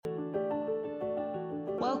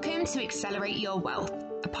Welcome to Accelerate Your Wealth,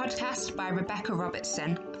 a podcast by Rebecca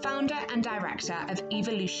Robertson, founder and director of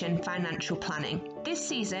Evolution Financial Planning. This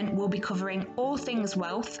season, we'll be covering all things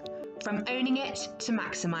wealth, from owning it to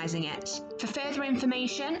maximising it. For further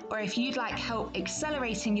information, or if you'd like help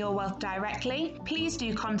accelerating your wealth directly, please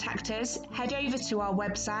do contact us. Head over to our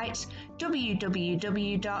website,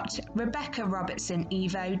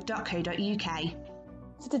 www.rebeccarobertsonevo.co.uk.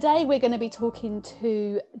 So today we're going to be talking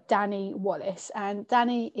to Danny Wallace, and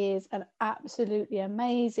Danny is an absolutely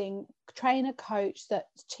amazing trainer coach that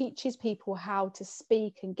teaches people how to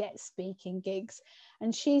speak and get speaking gigs.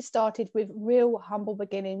 And she started with real humble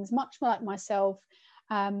beginnings, much like myself.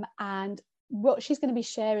 And what she's going to be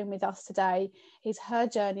sharing with us today is her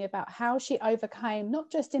journey about how she overcame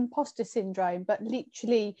not just imposter syndrome, but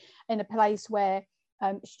literally in a place where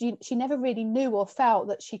she never really knew or felt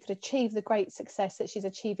that she could achieve the great success that she's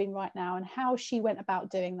achieving right now, and how she went about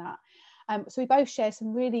doing that. So we both share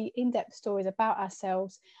some really in-depth stories about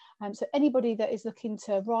ourselves. So anybody that is looking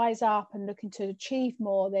to rise up and looking to achieve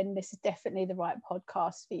more, then this is definitely the right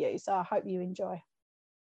podcast for you. So I hope you enjoy.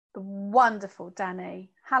 Wonderful, Danny.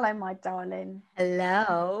 Hello, my darling.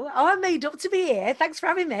 Hello. Oh, I'm made up to be here. Thanks for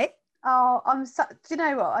having me. Oh, do you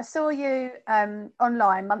know what? I saw you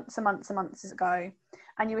online months and months ago,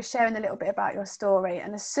 and you were sharing a little bit about your story.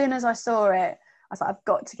 And as soon as I saw it, I was like, I've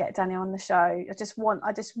got to get Danny on the show. I just want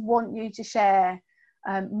you to share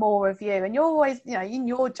more of you. And you're always, in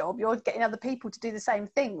your job, you're getting other people to do the same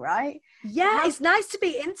thing, right? Yeah, it's nice to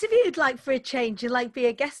be interviewed, like, for a change, and like be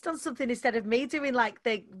a guest on something instead of me doing like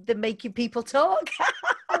the making people talk.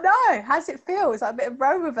 I know. How's it feel? It's like a bit of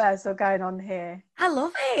role reversal going on here. I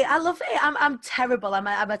love it. I'm terrible. I'm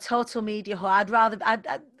a total media whore.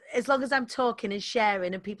 I'd as long as I'm talking and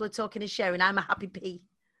sharing and people are talking and sharing, I'm a happy pea.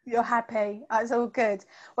 You're happy. That's all good.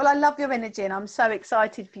 Well, I love your energy, and I'm so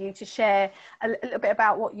excited for you to share a little bit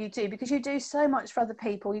about what you do, because you do so much for other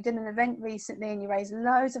people. You did an event recently and you raised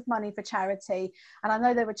loads of money for charity, and I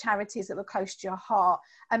know there were charities that were close to your heart.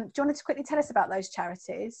 Do you want to quickly tell us about those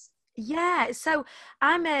charities? Yeah, so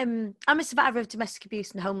I'm a survivor of domestic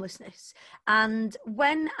abuse and homelessness, and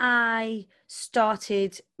when I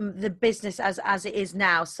started the business as it is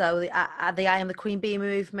now, so the I Am the Queen Bee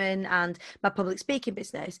movement and my public speaking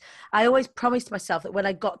business, I always promised myself that when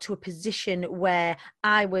I got to a position where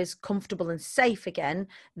I was comfortable and safe again,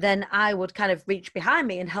 then I would kind of reach behind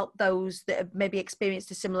me and help those that have maybe experienced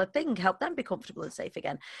a similar thing, help them be comfortable and safe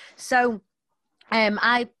again. So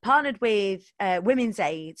I partnered with Women's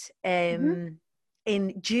Aid in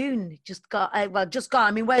June. Just gone. I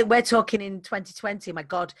mean, we're talking in 2020. My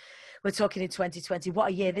God, we're talking in 2020. What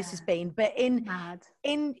a year this has been. But in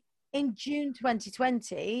June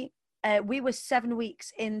 2020, we were 7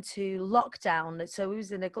 weeks into lockdown. So we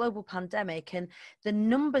was in a global pandemic, and the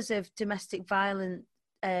numbers of domestic violence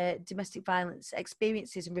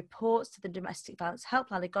experiences and reports to the domestic violence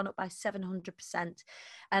helpline had gone up by 700%.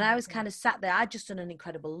 And I was kind of sat there. I'd just done an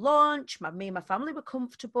incredible launch. Me and my family were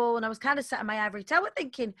comfortable, and I was kind of sat in my ivory tower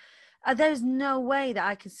thinking, there's no way that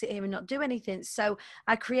I can sit here and not do anything. So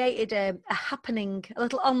I created a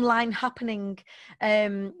little online happening,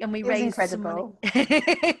 and we raised incredible. some money.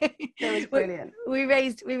 It was brilliant. We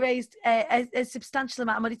raised a substantial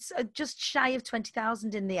amount of money, just shy of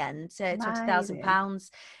 20,000 in the end, £20,000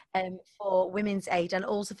 for Women's Aid, and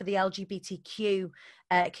also for the LGBTQ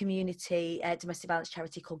community domestic violence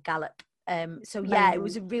charity called Gallup. So yeah, it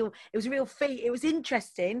was a real feat. It was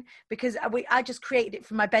interesting because I just created it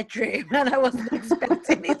from my bedroom, and I wasn't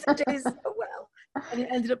expecting it to do so well, and it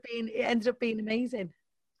ended up being amazing.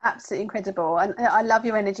 Absolutely incredible. And I love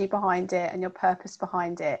your energy behind it and your purpose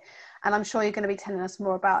behind it. And I'm sure you're going to be telling us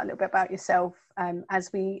more a little bit about yourself as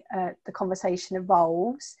the conversation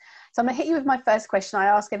evolves. So I'm going to hit you with my first question. I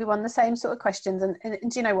ask everyone the same sort of questions, and do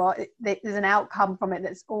you know what? There's an outcome from it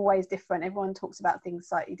that's always different. Everyone talks about things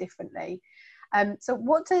slightly differently. So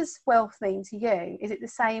what does wealth mean to you? Is it the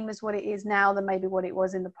same as what it is now than maybe what it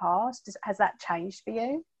was in the past? Has that changed for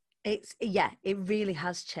you? It really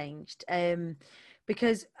has changed.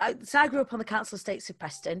 Because I grew up on the council estates of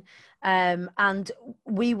Preston, and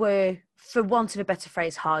we were, for want of a better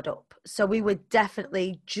phrase, hard up. So we were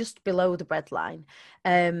definitely just below the breadline,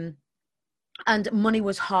 and money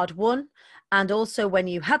was hard won. And also, when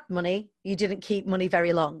you had money, you didn't keep money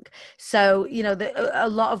very long. So, a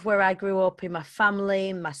lot of where I grew up in my family,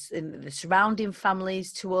 in the surrounding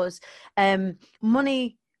families to us,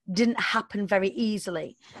 money didn't happen very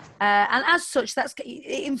easily, and as such,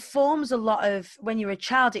 it informs a lot of, when you're a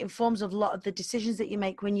child, it informs a lot of the decisions that you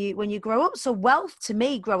make when you grow up. So wealth to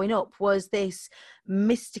me growing up was this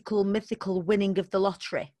mythical winning of the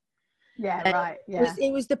lottery. Yeah, right. Yeah.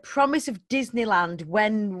 It was the promise of Disneyland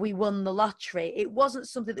when we won the lottery. It wasn't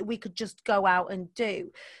something that we could just go out and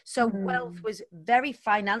do. So wealth was very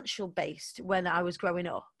financial based when I was growing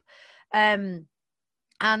up. And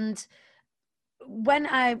when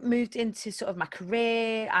I moved into sort of my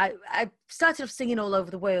career, I started off singing all over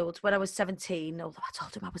the world when I was 17, although I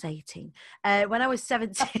told him I was 18. When I was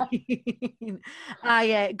 17,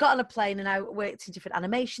 I got on a plane and I worked in different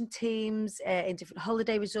animation teams, in different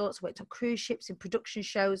holiday resorts, worked on cruise ships, in production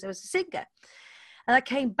shows. I was a singer. And I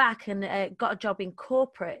came back and got a job in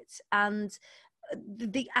corporate, and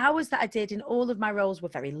the hours that I did in all of my roles were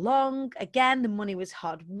very long. Again, the money was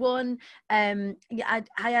hard won. I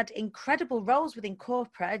had incredible roles within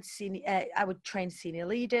corporate. I would train senior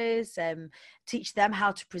leaders, teach them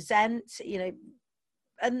how to present,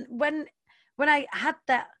 and when I had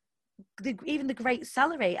that, even the great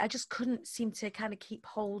salary, I just couldn't seem to kind of keep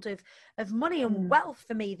hold of money. And wealth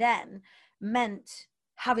for me then meant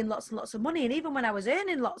having lots and lots of money. And even when I was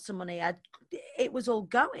earning lots of money, it was all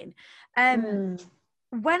going. When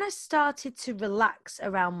I started to relax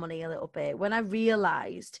around money a little bit, when I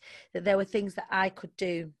realized that there were things that I could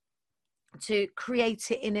do to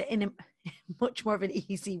create it in a much more of an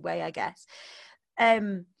easy way, I guess,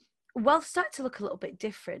 wealth started to look a little bit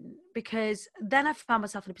different, because then I found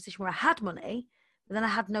myself in a position where I had money, but then I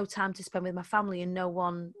had no time to spend with my family and no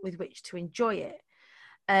one with which to enjoy it.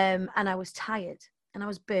 And I was tired and I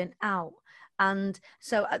was burnt out. And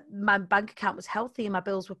so my bank account was healthy and my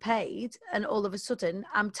bills were paid. And all of a sudden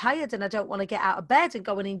I'm tired and I don't want to get out of bed and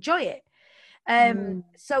go and enjoy it.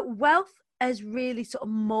 So wealth has really sort of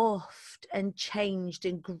morphed and changed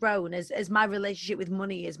and grown as my relationship with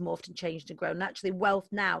money has morphed and changed and grown. And actually, wealth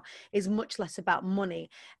now is much less about money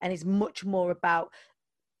and is much more about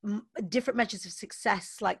different measures of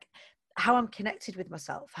success, like how I'm connected with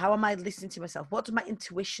myself. How am I listening to myself? What does my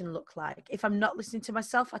intuition look like? If I'm not listening to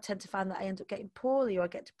myself, I tend to find that I end up getting poorly, or I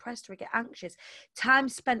get depressed, or I get anxious. Time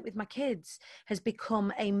spent with my kids has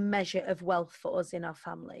become a measure of wealth for us in our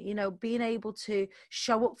family. Being able to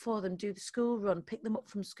show up for them, do the school run, pick them up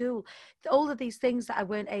from school, all of these things that I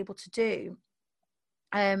weren't able to do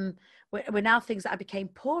were now things that I became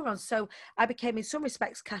poor on. So I became, in some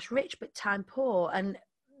respects, cash rich, but time poor. And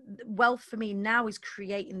wealth for me now is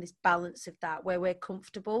creating this balance of that, where we're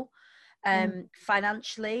comfortable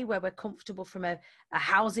financially, where we're comfortable from a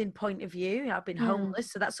housing point of view. I've been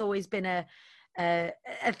homeless, so that's always been a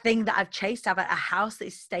thing that I've chased. I have a house that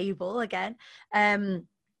is stable again.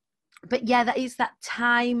 But yeah, that is that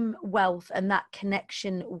time wealth and that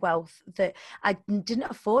connection wealth that I didn't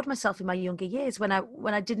afford myself in my younger years, when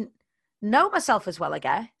I didn't know myself as well, I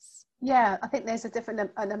guess. Yeah, I think there's a different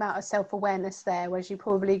amount of self-awareness there, whereas you've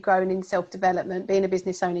probably grown in self-development. Being a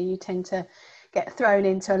business owner, you tend to get thrown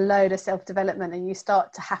into a load of self-development, and you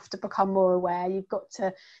start to have to become more aware. You've got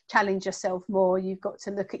to challenge yourself more. You've got to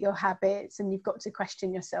look at your habits, and you've got to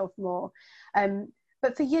question yourself more.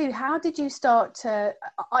 But for you, how did you start to,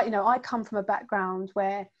 I come from a background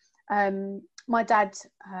where my dad,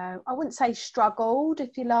 I wouldn't say struggled,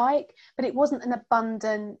 if you like, but it wasn't an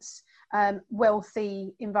abundance,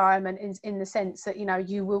 wealthy environment in the sense that,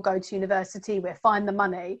 you will go to university, we'll find the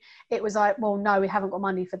money. It was like, well, no, we haven't got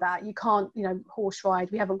money for that. You can't, horse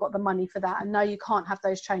ride, we haven't got the money for that. And no, you can't have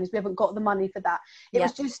those trainers, we haven't got the money for that. It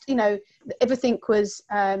was just, everything was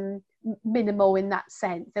minimal in that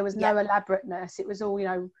sense. There was no elaborateness. It was all,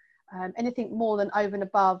 anything more than over and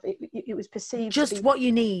above, it was perceived just to be what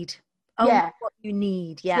you need. What you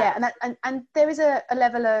need. And there is a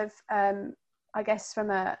level of I guess from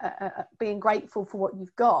a being grateful for what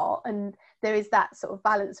you've got, and there is that sort of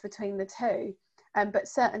balance between the two. But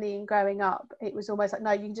certainly in growing up, it was almost like,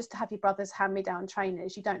 no, you can just have your brother's hand-me-down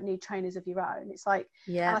trainers. You don't need trainers of your own. It's like,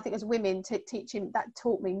 and I think as women, teaching that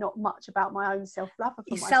taught me not much about my own self-love for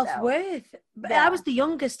myself. Self-worth. I was the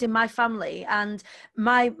youngest in my family, and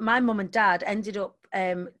my mum and dad ended up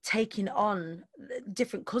taking on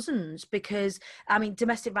different cousins, because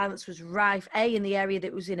domestic violence was rife, in the area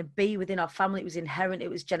that was in, a B within our family. It was inherent, it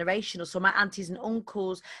was generational. So my aunties and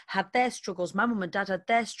uncles had their struggles, my mum and dad had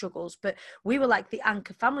their struggles, but we were like the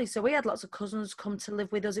anchor family. So we had lots of cousins come to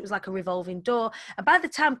live with us. It was like a revolving door. And by the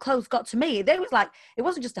time clothes got to me, it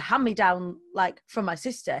wasn't just a hand-me-down like from my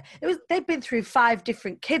sister. They'd been through 5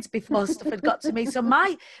 different kids before stuff had got to me. So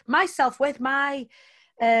my self-worth, my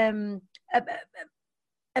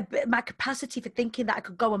capacity for thinking that I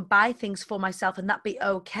could go and buy things for myself and that be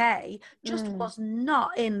okay just was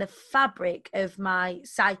not in the fabric of my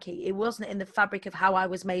psyche. It wasn't in the fabric of how I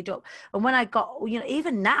was made up. And when I got,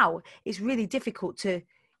 even now, it's really difficult to,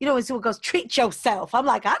 you know, when someone goes, treat yourself, I'm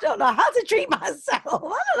like, I don't know how to treat myself. I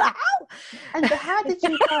don't know how. And so how did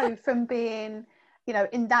you go from being, you know,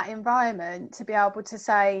 in that environment to be able to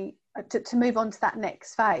say, to move on to that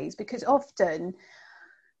next phase? Because often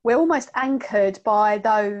we're almost anchored by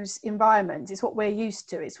those environments. It's what we're used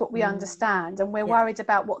to. It's what we understand. And we're worried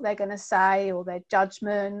about what they're going to say, or their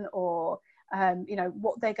judgment, or, you know,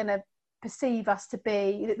 what they're going to perceive us to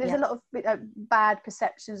be. There's a lot of bad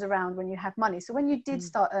perceptions around when you have money. So when you did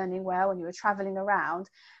start earning well and you were traveling around,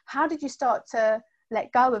 how did you start to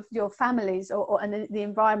let go of your families and the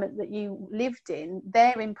environment that you lived in,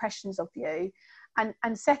 their impressions of you? And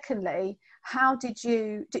secondly, how do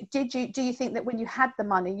you think that when you had the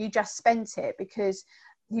money, you just spent it because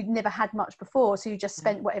you'd never had much before, so you just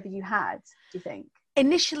spent whatever you had, do you think?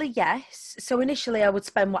 Initially, yes. So initially I would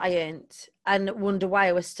spend what I earned and wonder why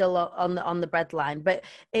I was still on the breadline. But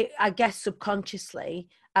I guess subconsciously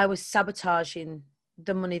I was sabotaging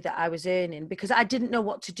the money that I was earning because I didn't know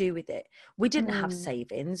what to do with it. We didn't have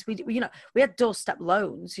savings. We you know, we had doorstep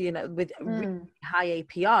loans, you know, with really high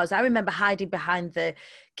APRs. I remember hiding behind the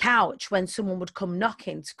couch when someone would come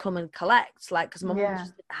knocking to come and collect, like, because my mum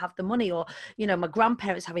just didn't have the money, or, you know, my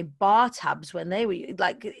grandparents having bar tabs when they were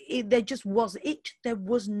like, there just was there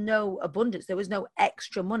was no abundance. There was no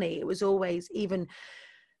extra money. It was always, even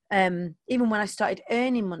when I started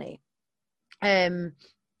earning money,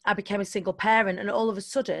 I became a single parent, and all of a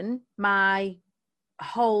sudden my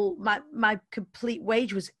complete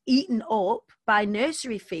wage was eaten up by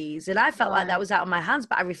nursery fees, and I felt like that was out of my hands,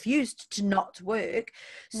 but I refused to not work.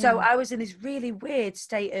 So I was in this really weird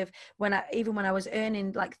state of when I was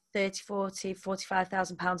earning like 30, 40,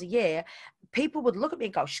 45,000 pounds a year, people would look at me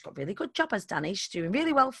and go, she's got a really good job as Danny, she's doing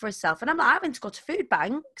really well for herself. And I'm like, having to go to food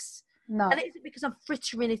banks. No. And it isn't because I'm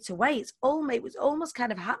frittering it away. It was almost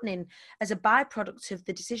kind of happening as a byproduct of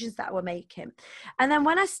the decisions that I were making. And then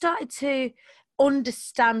when I started to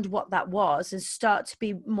understand what that was and start to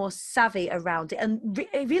be more savvy around it and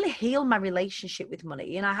really heal my relationship with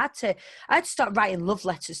money, and I had to start writing love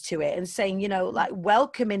letters to it and saying, you know, like,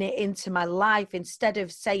 welcoming it into my life instead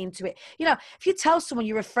of saying to it, you know, if you tell someone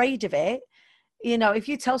you're afraid of it, you know, if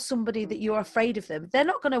you tell somebody that you're afraid of them, they're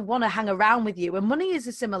not going to want to hang around with you. And money is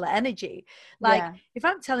a similar energy. Like, if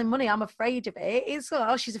I'm telling money I'm afraid of it, it's,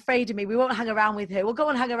 oh, she's afraid of me, we won't hang around with her. We'll go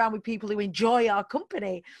and hang around with people who enjoy our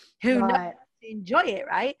company, who know how to enjoy it,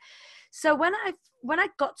 right? So when I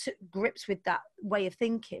got to grips with that way of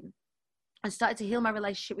thinking and started to heal my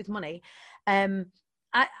relationship with money, I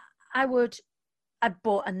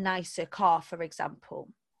bought a nicer car, for example.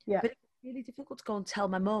 Yeah. But really difficult to go and tell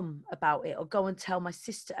my mum about it or go and tell my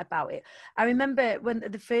sister about it. I remember when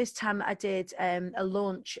the first time I did a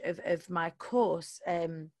launch of my course,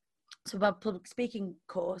 so my public speaking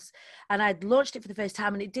course, and I'd launched it for the first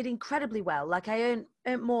time, and it did incredibly well. Like, I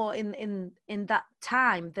earned more in that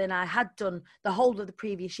time than I had done the whole of the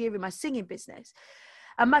previous year in my singing business.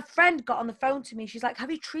 And my friend got on the phone to me. She's like,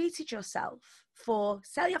 have you treated yourself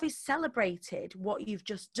have you celebrated what you've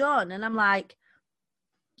just done? And I'm like,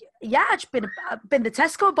 yeah, I've been to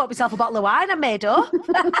Tesco and bought myself a bottle of wine I made up.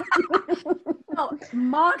 No,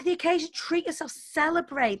 mark the occasion, treat yourself,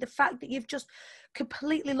 celebrate the fact that you've just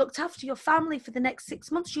completely looked after your family for the next 6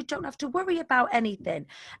 months. You don't have to worry about anything.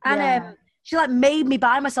 And she like made me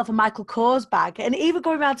buy myself a Michael Kors bag, and even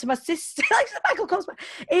going around to my sister, like the Michael Kors bag,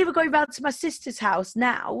 even going around to my sister's house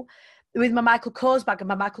now with my Michael Kors bag and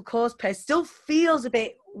my Michael Kors purse still feels a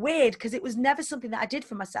bit weird because it was never something that I did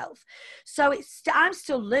for myself. So I'm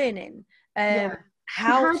still learning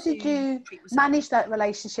how did you manage that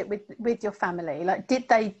relationship with your family? Like, did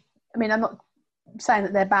they, I mean, I'm not saying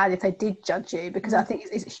that they're bad if they did judge you, because I think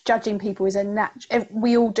it's judging people is a natural,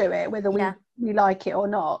 we all do it, whether we like it or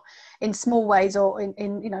not, in small ways or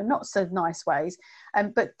in you know, not so nice ways.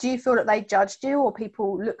 But do you feel that they judged you, or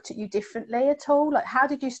people looked at you differently at all? Like, how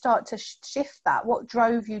did you start to shift that? What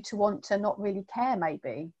drove you to want to not really care,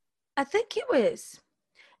 maybe? I think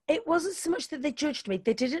it wasn't so much that they judged me.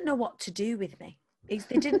 They didn't know what to do with me.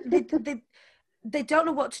 They don't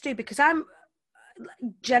know what to do, because I'm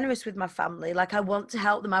generous with my family. Like, I want to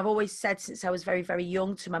help them. I've always said since I was very, very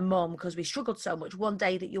young to my mum, because we struggled so much, one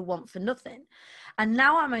day that you'll want for nothing. And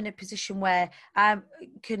now I'm in a position where I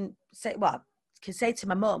can say to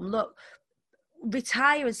my mum, look,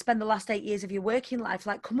 retire and spend the last 8 years of your working life,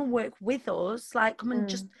 like, come and work with us, like, come and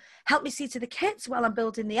just help me see to the kids while I'm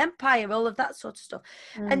building the empire, all of that sort of stuff.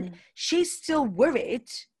 And she's still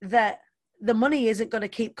worried that the money isn't going to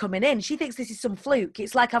keep coming in. She thinks this is some fluke.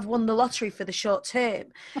 It's like I've won the lottery for the short term.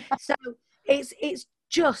 So it's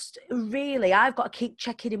just really, I've got to keep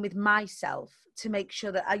checking in with myself to make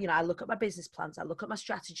sure that I look at my business plans, I look at my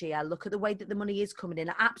strategy, I look at the way that the money is coming in,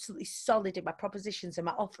 I'm absolutely solid in my propositions and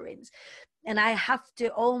my offerings, and I have to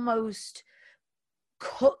almost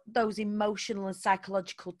cut those emotional and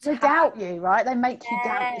psychological They doubt you, right? They make you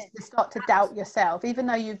doubt. You start to doubt yourself, even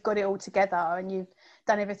though you've got it all together and you've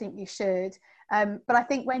done everything you should. But I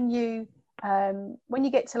think when you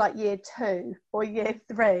get to like year 2 or year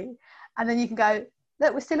 3, and then you can go,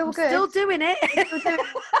 look, we're still all good, still doing it.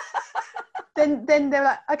 then they're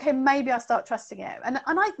like, okay, maybe I'll start trusting it. And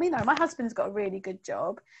I, my husband's got a really good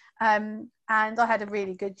job, and I had a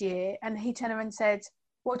really good year, and he turned around and said,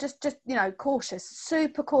 well, just cautious,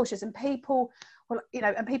 super cautious, and people,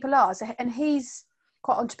 and people are. So, and he's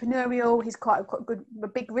quite entrepreneurial. He's quite a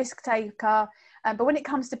big risk taker. But when it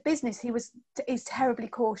comes to business, he's terribly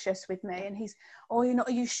cautious with me. And he's, are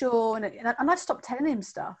you sure? And I stopped telling him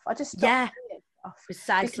stuff. I just stopped telling him stuff.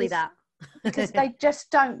 Precisely that. Because they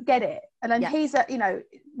just don't get it. And then he's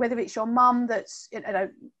whether it's your mum that's,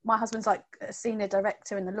 my husband's like a senior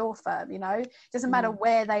director in the law firm, it doesn't matter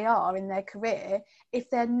where they are in their career. If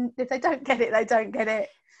they don't get it, they don't get it.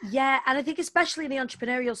 Yeah, and I think especially in the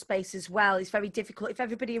entrepreneurial space as well, it's very difficult if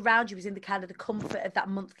everybody around you is in the kind of the comfort of that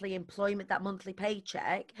monthly employment, that monthly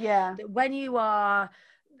paycheck. Yeah. That when you are,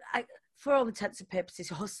 for all intents and purposes,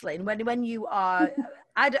 hustling, when you are,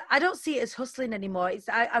 I don't see it as hustling anymore.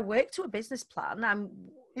 I work to a business plan.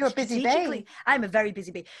 You're a busy bee. I'm a very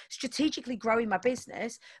busy bee. Strategically growing my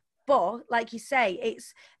business, but like you say,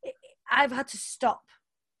 I've had to stop.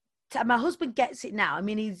 My husband gets it now. I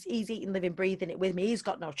mean, he's eating, living, breathing it with me. He's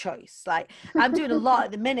got no choice. Like, I'm doing a lot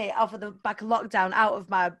at the minute off of the back of lockdown out of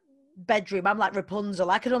my bedroom. I'm like Rapunzel.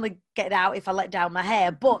 I can only get out if I let down my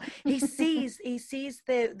hair. But he sees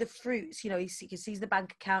the fruits. He sees the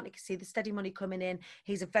bank account. He can see the steady money coming in.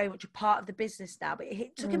 He's very much a part of the business now. But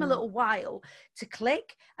it took him a little while to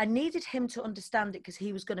click. I needed him to understand it because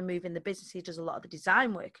he was going to move in the business. He does a lot of the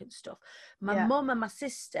design work and stuff. My mum and my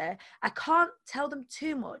sister, I can't tell them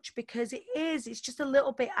too much because it's just a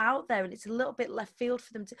little bit out there and it's a little bit left field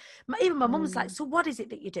for them to. Even my mum's like, so what is it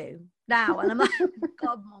that you do now? And I'm like, oh,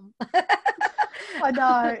 God, Mum. I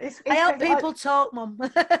know. I help people talk, Mum.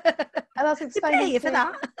 And I was explaining for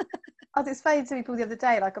that. I was explaining to people the other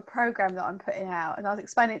day, like a program that I'm putting out, and I was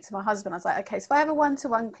explaining it to my husband. I was like, okay, so if I have a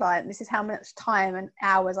one-to-one client, this is how much time and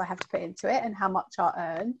hours I have to put into it and how much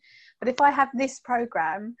I earn. But if I have this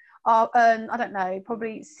program, I'll earn, I don't know,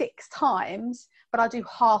 probably 6 times, but I'll do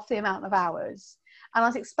half the amount of hours. And I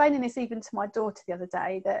was explaining this even to my daughter the other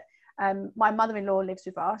day, that my mother-in-law lives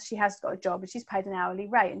with us. She has got a job and she's paid an hourly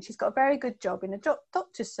rate, and she's got a very good job in a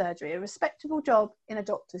doctor's surgery, a respectable job in a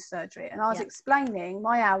doctor's surgery. And I was explaining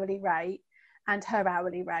my hourly rate and her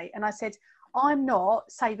hourly rate. And I said, I'm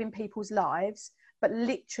not saving people's lives, but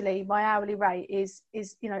literally my hourly rate is,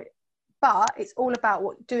 but it's all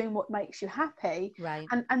about doing what makes you happy. Right.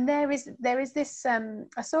 And there is this,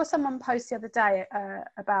 I saw someone post the other day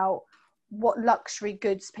about what luxury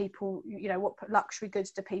goods people, what luxury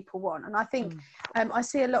goods do people want? And I think I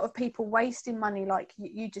see a lot of people wasting money, like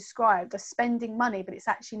you described, are spending money, but it's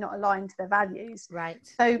actually not aligned to their values. Right.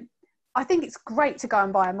 So I think it's great to go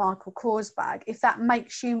and buy a Michael Kors bag if that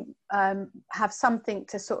makes you have something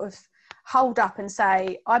to sort of hold up and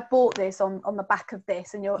say, I bought this on the back of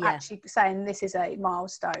this, and you're actually saying this is a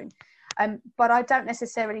milestone. But I don't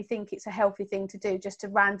necessarily think it's a healthy thing to do, just to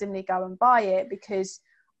randomly go and buy it because,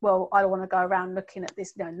 well, I don't want to go around looking at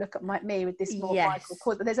this, look at me with this more Michael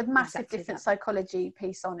Kors. But there's a massive different psychology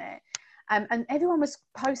piece on it. And everyone was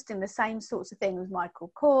posting the same sorts of things,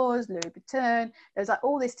 Michael Kors, Louis Vuitton. There's like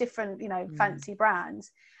all this different, fancy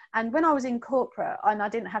brands. And when I was in corporate and I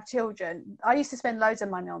didn't have children, I used to spend loads of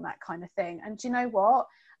money on that kind of thing. And do you know what?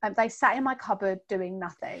 They sat in my cupboard doing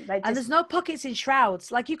nothing. And there's no pockets in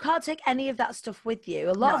shrouds. Like, you can't take any of that stuff with you.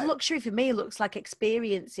 A lot of luxury for me looks like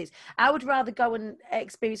experiences. I would rather go and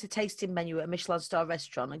experience a tasting menu at a Michelin star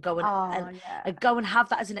restaurant and go and go and have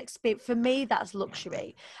that as an experience. For me, that's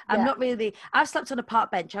luxury. I'm not really. I've slept on a park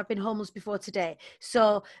bench. I've been homeless before today.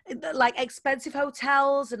 So, like, expensive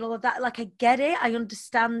hotels and all of that. Like, I get it. I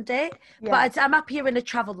understand it. Yeah. But I'm happier in a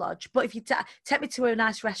travel lodge. But if you take me to a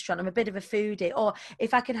nice restaurant, I'm a bit of a foodie. Or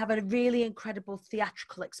if I can have a really incredible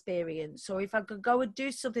theatrical experience, or if I could go and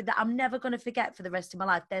do something that I'm never going to forget for the rest of my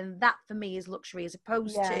life, then that for me is luxury, as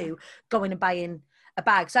opposed to going and buying a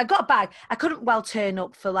bag. So I got a bag. I couldn't turn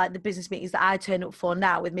up for like the business meetings that I turn up for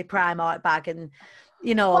now with my Primark bag, and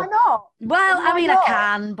why not? Well, I mean, I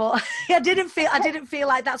can, but I didn't feel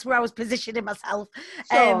like that's where I was positioning myself.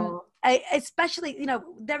 Sure. especially, you know,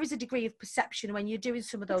 there is a degree of perception when you're doing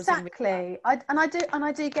some of those. Exactly. I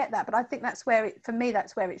do get that, but I think that's where for me,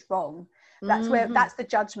 that's where it's wrong. That's where, that's the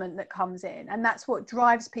judgment that comes in, and that's what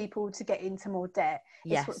drives people to get into more debt.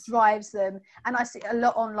 It's what drives them. And I see a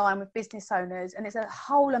lot online with business owners, and it's a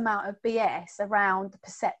whole amount of BS around the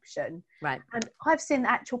perception. Right. And I've seen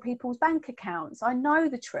actual people's bank accounts. I know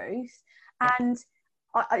the truth, and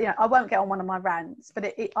I won't get on one of my rants,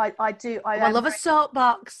 but I love a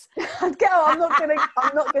soapbox. I'm not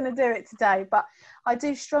gonna do it today, but I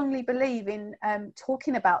do strongly believe in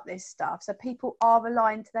talking about this stuff, so people are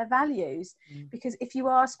aligned to their values. Because if you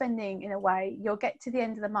are spending in a way, you'll get to the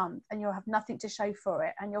end of the month and you'll have nothing to show for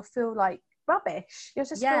it, and you'll feel like rubbish. You'll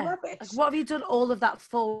just feel rubbish. Like, what have you done all of that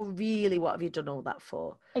for? Really, what have you done all that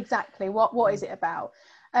for? Exactly. What is it about?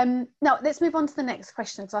 Now let's move on to the next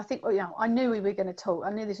question, because I think, I knew we were going to talk.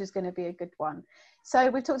 I knew this was going to be a good one. So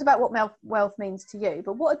we've talked about what wealth means to you,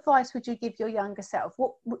 but what advice would you give your younger self?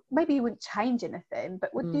 What, maybe you wouldn't change anything,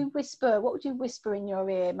 but what would you whisper in your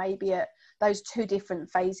ear, maybe at those two different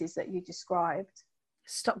phases that you described?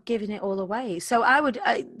 Stop giving it all away. So I would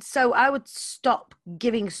stop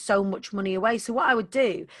giving so much money away. So what I would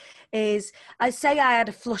do is, I say I had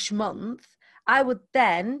a flush month, I would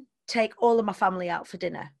then take all of my family out for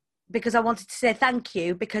dinner, because I wanted to say thank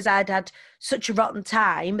you, because I'd had such a rotten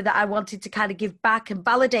time that I wanted to kind of give back and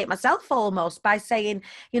validate myself almost by saying,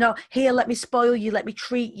 you know, here, let me spoil you, let me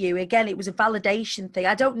treat you. Again, it was a validation thing.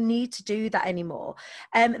 I don't need to do that anymore.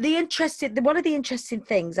 One of the interesting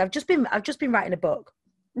things, I've just been writing a book.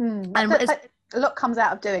 And a lot comes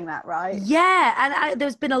out of doing that, right? Yeah, and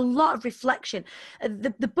there's been a lot of reflection.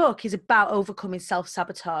 The book is about overcoming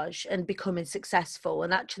self-sabotage and becoming successful.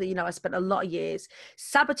 And actually, you know, I spent a lot of years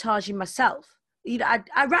sabotaging myself. You know,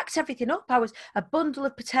 I racked everything up. I was a bundle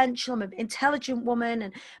of potential. I'm an intelligent woman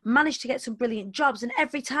and managed to get some brilliant jobs. And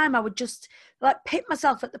every time I would just like pit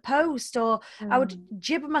myself at the post, or I would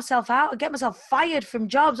gibber myself out or get myself fired from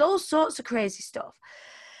jobs, all sorts of crazy stuff.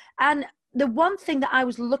 And the one thing that I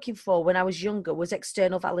was looking for when I was younger was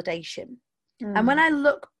external validation. And when I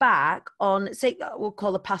look back on, say, we'll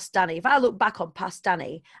call her past Danny. If I look back on past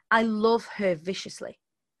Danny, I love her viciously.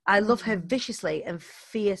 I love her viciously and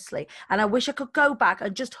fiercely. And I wish I could go back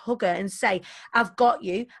and just hug her and say, I've got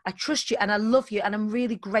you, I trust you, and I love you. And I'm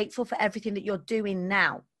really grateful for everything that you're doing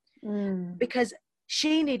now. Because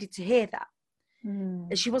she needed to hear that.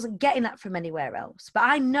 And she wasn't getting that from anywhere else. But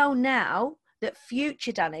I know now that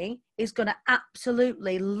future Danny is going to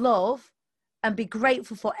absolutely love and be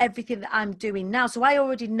grateful for everything that I'm doing now. So I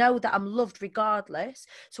already know that I'm loved regardless.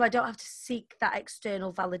 So I don't have to seek that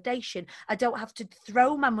external validation. I don't have to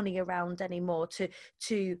throw my money around anymore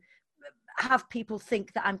to have people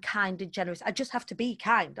think that I'm kind and generous. I just have to be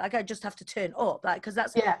kind. Like, I just have to turn up, like, because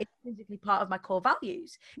that's intrinsically part of my core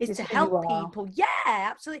values, is to help people. Yeah,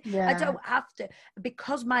 absolutely. I don't have to,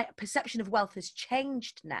 because my perception of wealth has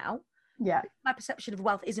changed now. Yeah, my perception of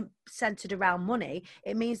wealth isn't centered around money.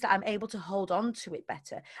 It means that I'm able to hold on to it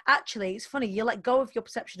better. Actually, it's funny, you let go of your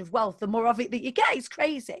perception of wealth, the more of it that you get. It's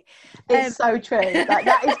crazy. It's so true. Like,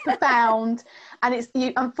 that is profound. And it's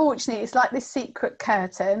unfortunately, it's like this secret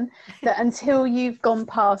curtain that until you've gone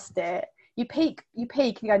past it, you peek and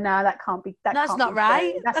you go, no, that can't be. That's not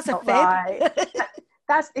right. That's not right.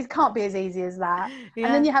 It can't be as easy as that. Yeah.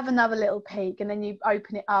 And then you have another little peek, and then you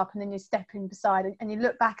open it up, and then you step in beside it, and you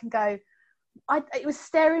look back and go, it was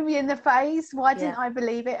staring me in the face. Why didn't I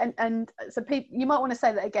believe it? And so people, you might want to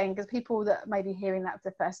say that again, because people that may be hearing that for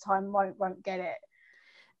the first time won't get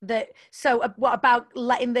it. What about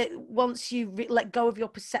once you let go of your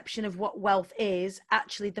perception of what wealth is,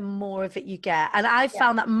 actually the more of it you get. And I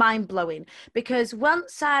found that mind-blowing, because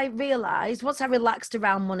once I relaxed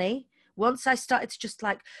around money, once I started to just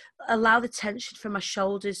like allow the tension from my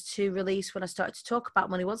shoulders to release when I started to talk about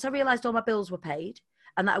money, once I realized all my bills were paid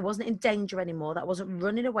and that I wasn't in danger anymore, that I wasn't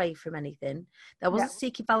running away from anything, that I wasn't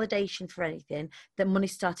seeking validation for anything, that money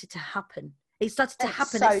started to happen. It started to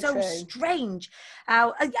happen. So it's so true. Strange.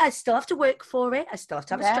 I still have to work for it. I still have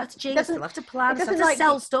to have a strategy. I still have to plan. I still have to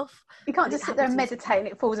sell stuff. You can't just sit there and meditate and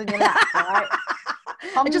it falls in your lap, right?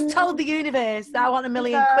 I just told the universe that I want $1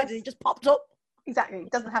 million quid and it just popped up. Exactly.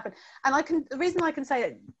 It doesn't happen. And the reason I can say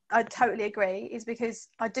that I totally agree is because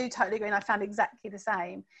I do totally agree, and I found exactly the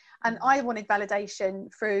same. And I wanted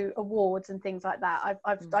validation through awards and things like that.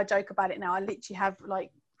 I joke about it now. I literally have like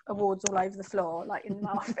awards all over the floor, like in my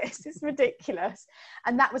office. It's ridiculous.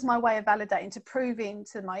 And that was my way of validating, to proving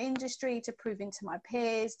to my industry, to proving to my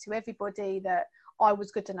peers, to everybody that I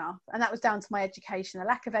was good enough. And that was down to my education, the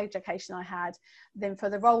lack of education I had. Then for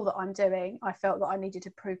the role that I'm doing, I felt that I needed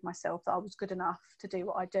to prove myself that I was good enough to do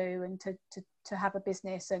what I do, and to have a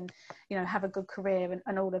business and, you know, have a good career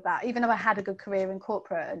and all of that, even though I had a good career in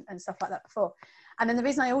corporate and stuff like that before. And then the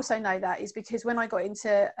reason I also know that is because when I got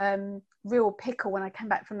into real pickle, when I came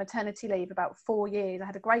back from maternity leave, about 4 years, I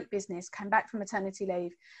had a great business, came back from maternity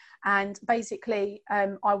leave, and basically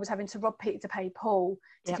I was having to rob Peter to pay Paul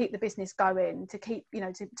to keep the business going, to keep, you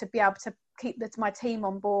know, to be able to keep my team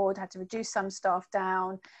on board, had to reduce some staff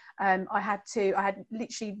down. I had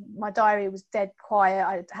literally, my diary was dead quiet.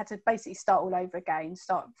 I had to basically start all over again,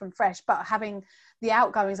 start from fresh, but having the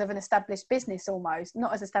outgoings of an established business, almost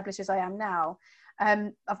not as established as I am now.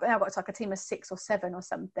 I've now got like a team of 6 or 7 or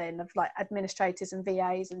something of like administrators and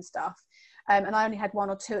VAs and stuff. And I only had 1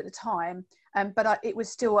 or 2 at the time. But it was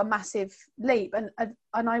still a massive leap. And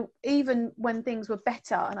I, even when things were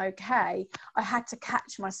better and okay, I had to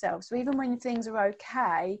catch myself. So even when things are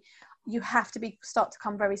okay, you have to start to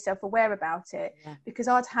become very self-aware about it. Because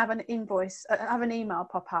I'd have an invoice, have an email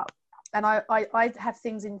pop up, and I'd have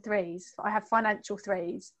things in threes. I have financial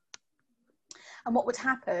threes. And what would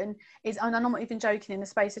happen is, and I'm not even joking, in the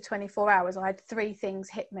space of 24 hours, I had 3 things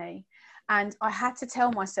hit me. And I had to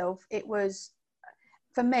tell myself, it was,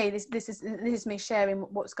 for me, this is me sharing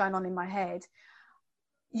what's going on in my head.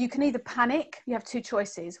 You can either panic, you have 2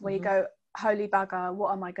 choices, where you go, holy bugger,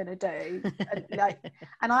 what am I going to do?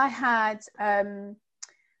 and I had,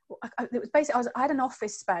 it was basically, I had an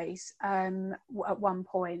office space at one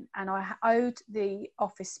point, and I owed the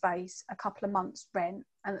office space a couple of months rent,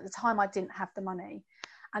 and at the time I didn't have the money,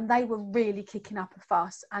 and they were really kicking up a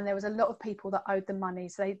fuss, and there was a lot of people that owed the money.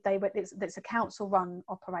 So they were, it's a council run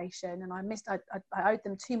operation, and I owed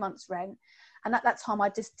them 2 months rent, and at that time I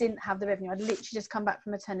just didn't have the revenue. I'd literally just come back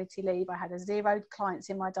from maternity leave. I had 0 clients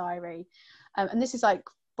in my diary, and this is like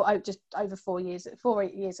just over 4 years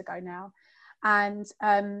ago now. And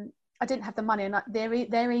I didn't have the money, and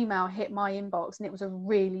their email hit my inbox, and it was a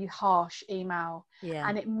really harsh email,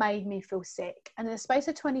 and it made me feel sick. And in the space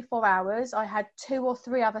of 24 hours, I had 2 or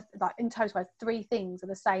 3 other, like in total, I had 3 things of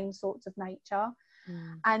the same sorts of nature.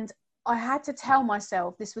 And I had to tell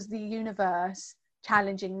myself this was the universe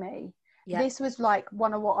challenging me. This was like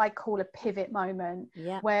one of what I call a pivot moment,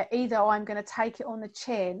 where either I'm going to take it on the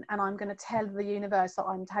chin and I'm going to tell the universe that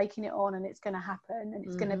I'm taking it on and it's going to happen and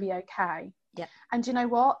it's going to be okay. And you know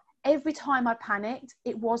what? Every time I panicked,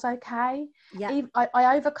 it was okay.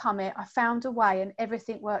 I overcome it. I found a way, and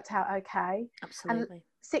everything worked out okay. Absolutely.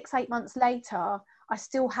 And 6-8 months later, I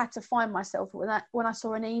still had to find myself when I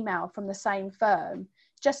saw an email from the same firm,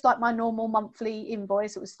 just like my normal monthly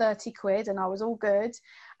invoice. It was 30 quid, and I was all good.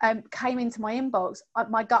 Came into my inbox.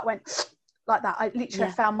 My gut went like that. I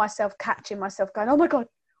literally found myself catching myself going, "Oh my God,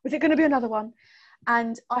 was it going to be another one?"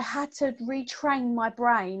 And I had to retrain my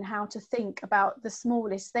brain how to think about the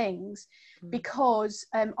smallest things, because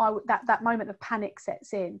that moment of panic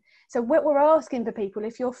sets in. So what we're asking for people,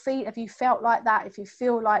 if you felt like that, if you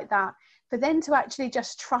feel like that, for them to actually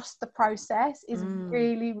just trust the process is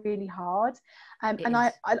really, really hard. And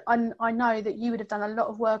I know that you would have done a lot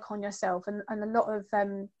of work on yourself, and a lot of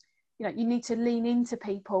you need to lean into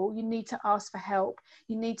people, you need to ask for help,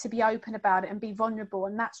 you need to be open about it and be vulnerable.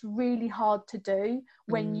 And that's really hard to do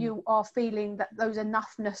when you are feeling that those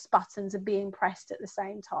enoughness buttons are being pressed at the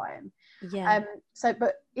same time.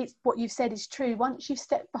 But it's what you've said is true. Once you've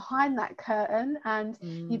stepped behind that curtain and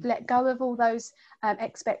you've let go of all those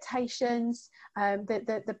expectations,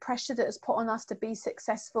 the pressure that is put on us to be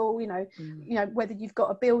successful, whether you've got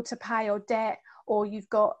a bill to pay or debt, or you've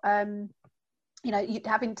got you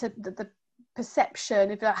having to the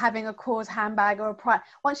perception of having a cause handbag or a price.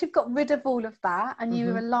 Once you've got rid of all of that and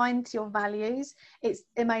you're aligned to your values, it's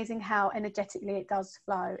amazing how energetically it does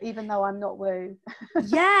flow, even though I'm not woo.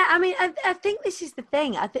 I mean, I think this is the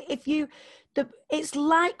thing. I think it's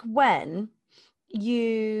like when have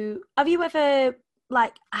you ever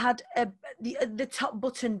like had the top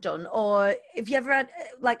button done, or if you ever had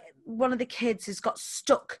like one of the kids has got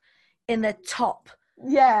stuck in the top,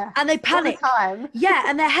 and they panic all the time.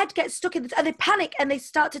 And their head gets stuck in and they panic and they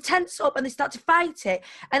start to tense up and they start to fight it,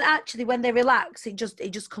 and actually when they relax it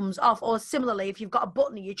just comes off. Or similarly, if you've got a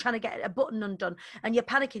button, you're trying to get a button undone and you're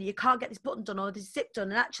panicking, you can't get this button done or this zip done,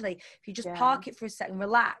 and actually if you just park it for a second,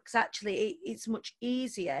 relax, actually it's much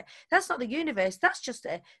easier. That's not the universe, that's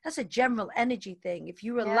a general energy thing. If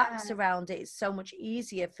you relax around it, it's so much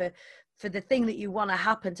easier for for the thing that you want to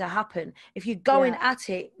happen. If you're going at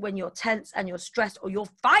it when you're tense and you're stressed, or you're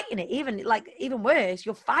fighting it, even worse,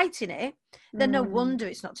 you're fighting it, then no wonder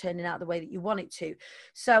it's not turning out the way that you want it to.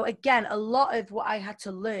 So again, a lot of what I had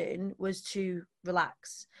to learn was to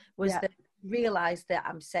relax, that realize that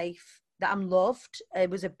I'm safe, that I'm loved.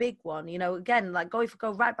 It was a big one, you know. Again, like go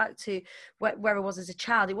right back to where I was as a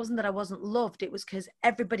child. It wasn't that I wasn't loved, it was because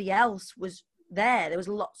everybody else was there was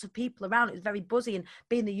lots of people around. It was very buzzy, and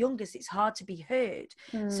being the youngest, it's hard to be heard.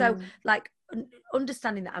 So like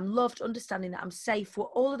understanding that I'm loved, understanding that I'm safe, were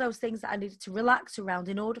all of those things that I needed to relax around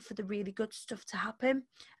in order for the really good stuff to happen.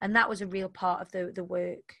 And that was a real part of the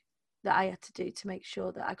work that I had to do to make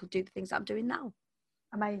sure that I could do the things that I'm doing now.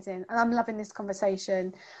 Amazing. And I'm loving this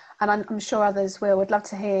conversation, and I'm sure others will. Would love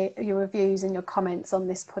to hear your reviews and your comments on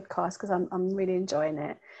this podcast, because I'm really enjoying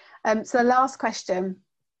it. So the last question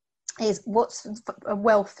is, what's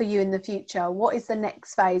wealth for you in the future? What is the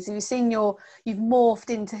next phase? Have you seen you've morphed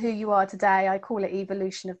into who you are today? I call it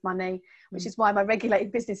evolution of money, which is why my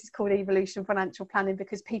regulated business is called Evolution Financial Planning,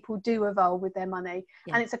 because people do evolve with their money,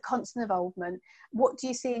 and it's a constant evolvement. What do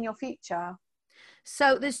you see in your future?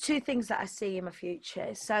 So there's two things that I see in my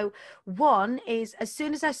future. So one is, as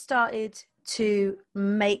soon as I started to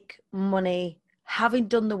make money, having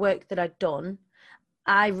done the work that I'd done,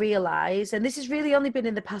 I realised, and this has really only been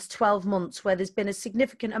in the past 12 months where there's been a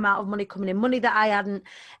significant amount of money coming in, money that I hadn't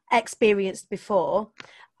experienced before.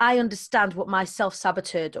 I understand what my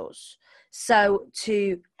self-saboteur does. So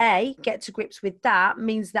to get to grips with that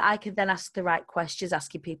means that I can then ask the right questions,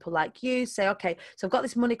 asking people like you, say, okay, so I've got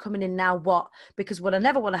this money coming in now, what? Because what I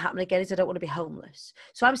never want to happen again is I don't want to be homeless.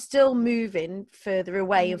 So I'm still moving further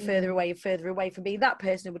away and further away and further away from being that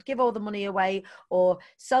person who would give all the money away or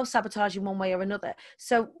self-sabotage in one way or another.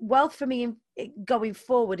 So wealth for me going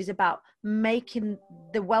forward is about making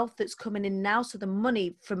the wealth that's coming in now, so the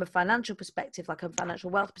money from a financial perspective, like a financial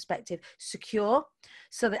wealth perspective, secure,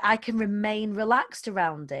 so that I can remain relaxed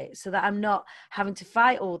around it, so that I'm not having to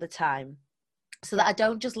fight all the time, so that I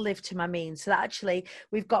don't just live to my means, so that actually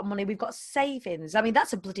we've got money, we've got savings. I mean,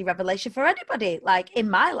 that's a bloody revelation for anybody, like in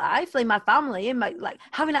my life, in my family, in my, like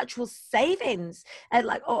having actual savings, and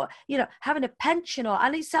like, or, you know, having a pension, or,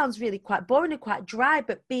 and it sounds really quite boring and quite dry,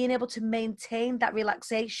 but being able to maintain that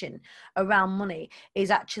relaxation around money is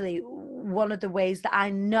actually one of the ways that I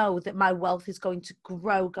know that my wealth is going to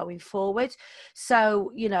grow going forward.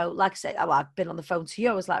 So, you know, like I said, I've been on the phone to you,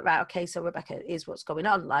 I was like, right, okay, so Rebecca, here's what's going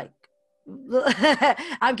on, like,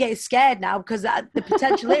 I'm getting scared now, because the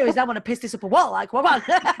potential here is I want to piss this up a wall, like, come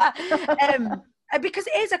on. Because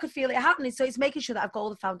it is, I could feel it happening. So it's making sure that I've got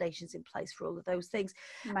all the foundations in place for all of those things.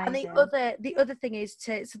 Amazing. And the other thing is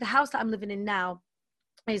so the house that I'm living in now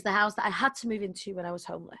is the house that I had to move into when I was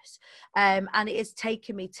homeless. And it has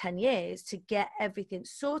taken me 10 years to get everything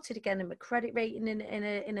sorted again, and my credit rating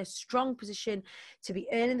in a strong position to be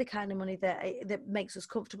earning the kind of money that makes us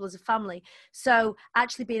comfortable as a family. So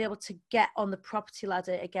actually being able to get on the property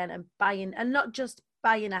ladder again and buying, and not just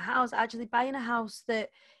buying a house, actually buying a house that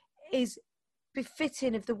is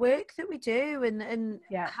befitting of the work that we do, and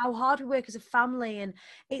how hard we work as a family. And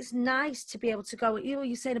it's nice to be able to go, you know,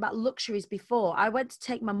 you're saying about luxuries before. I went to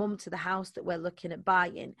take my mum to the house that we're looking at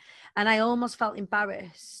buying, and I almost felt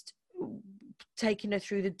embarrassed taking her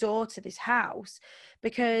through the door to this house,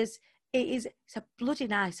 because it's a bloody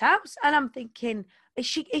nice house. And I'm thinking, is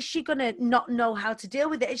she gonna not know how to deal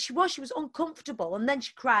with it? And she was uncomfortable, and then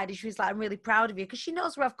she cried, and she was like, I'm really proud of you, because she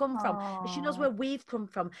knows where I've come from, and she knows where we've come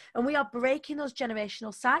from, and we are breaking those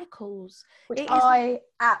generational cycles, which I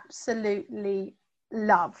absolutely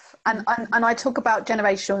love. And I talk about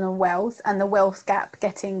generational wealth and the wealth gap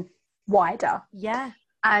getting wider.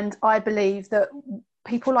 And I believe that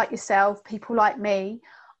people like yourself, people like me,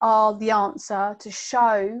 are the answer to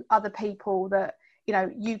show other people that, you know,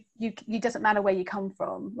 you doesn't matter where you come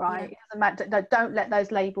from, right? It doesn't matter. Don't let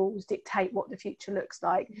those labels dictate what the future looks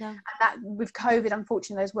like. And that, with COVID,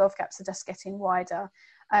 unfortunately, those wealth gaps are just getting wider.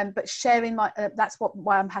 But sharing that's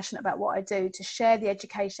why I'm passionate about what I do, to share the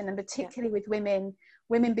education, and particularly with women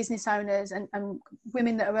business owners and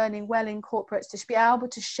women that are earning well in corporates, to be able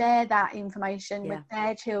to share that information with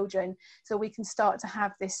their children, so we can start to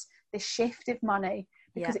have this shift of money.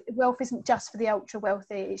 Because wealth isn't just for the ultra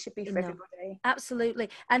wealthy, it should be for everybody. Absolutely.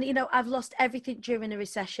 And, you know, I've lost everything during a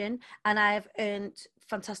recession, and I have earned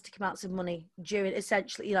fantastic amounts of money during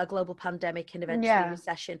essentially, you know, a global pandemic and eventually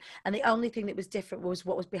recession. And the only thing that was different was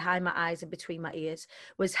what was behind my eyes and between my ears,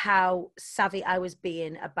 was how savvy I was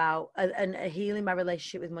being about and healing my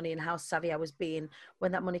relationship with money, and how savvy I was being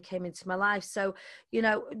when that money came into my life. So, you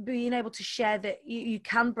know, being able to share that you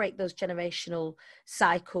can break those generational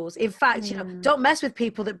cycles. In fact, you know, don't mess with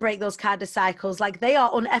people that break those kind of cycles. Like, they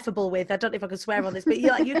are uneffable with, I don't know if I can swear on this, but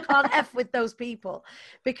you can't F with those people,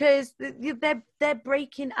 because they're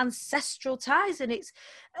breaking ancestral ties. And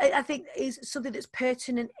I think is something that's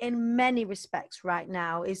pertinent in many respects right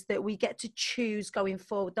now, is that we get to choose going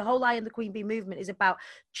forward. The whole I Am the Queen Bee movement is about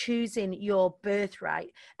choosing your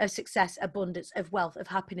birthright of success, abundance, of wealth, of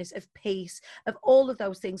happiness, of peace, of all of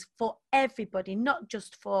those things for everybody, not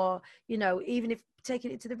just for, you know, even if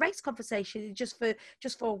taking it to the race conversation, just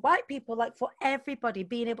for white people, like for everybody,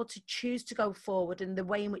 being able to choose to go forward, and the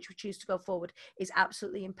way in which we choose to go forward is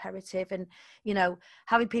absolutely imperative. And, you know,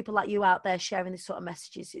 having people like you out there sharing this sort of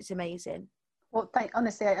messages is amazing. Well,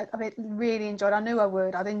 honestly, I really enjoyed. I knew I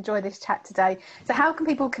would. I'd enjoy this chat today. So how can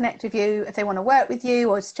people connect with you if they want to work with you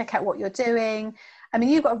or just check out what you're doing? I mean,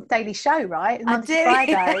 you've got a daily show, right? Monday to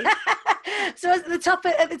Friday. So at the top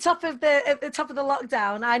of the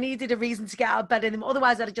lockdown, I needed a reason to get out of bed in them.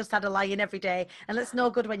 Otherwise, I'd have just had a lie in every day, and that's no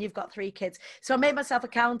good when you've got 3 kids. So I made myself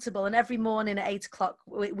accountable, and every morning at 8 o'clock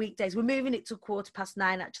weekdays, we're moving it to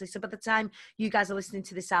 9:15 actually. So by the time you guys are listening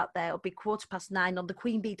to this out there, it'll be 9:15 on the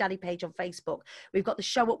Queen Bee Daddy page on Facebook. We've got the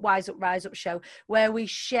Show Up, Wise Up, Rise Up show, where we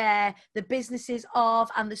share the businesses of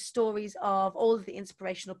and the stories of all of the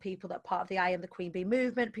inspirational people that are part of the I Am the Queen Bee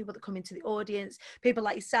movement, people that come into the audience, people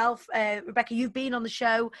like yourself. Rebecca, you've been on the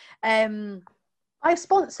show. I've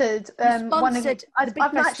sponsored one of I've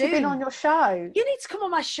not actually been on your show. You need to come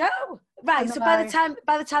on my show. Right, so by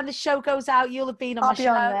the time the show goes out, you'll have been on my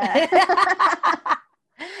show. On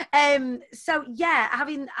there. So yeah,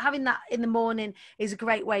 having that in the morning is a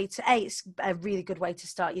great way to, it's a really good way to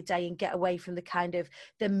start your day and get away from the kind of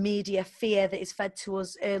the media fear that is fed to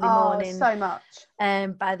us early morning. So much.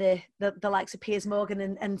 By the likes of Piers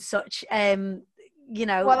Morgan and such. You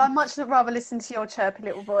know, well, I'd much rather listen to your chirpy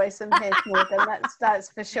little voice than Piers Morgan. That's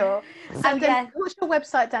for sure. So, and what's your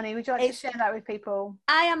website, Danny? Would you like to share that with people?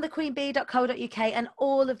 IamTheQueenBee.co.uk, and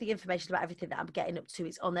all of the information about everything that I'm getting up to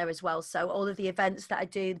is on there as well. So all of the events that I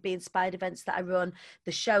do, the Be Inspired events that I run,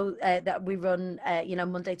 the show that we run, you know,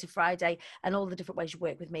 Monday to Friday, and all the different ways you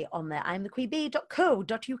work with me on there.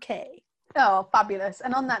 IamTheQueenBee.co.uk. Oh, fabulous!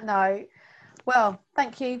 And on that note, well,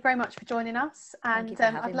 thank you very much for joining us, and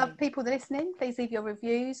I'd love people that are listening, please leave your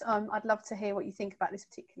reviews. I'd love to hear what you think about this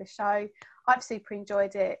particular show. I've super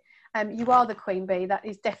enjoyed it. You are the Queen Bee, that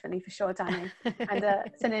is definitely for sure, Danny. And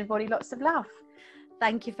send everybody lots of love.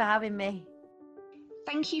 Thank you for having me.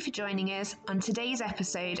 Thank you for joining us on today's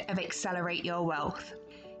episode of Accelerate Your Wealth.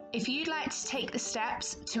 If you'd like to take the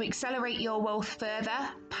steps to accelerate your wealth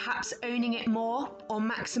further, perhaps owning it more or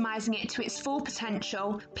maximising it to its full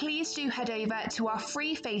potential, please do head over to our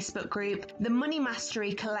free Facebook group, the Money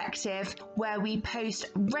Mastery Collective, where we post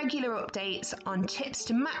regular updates on tips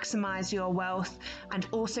to maximise your wealth and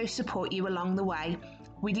also support you along the way.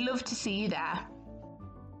 We'd love to see you there.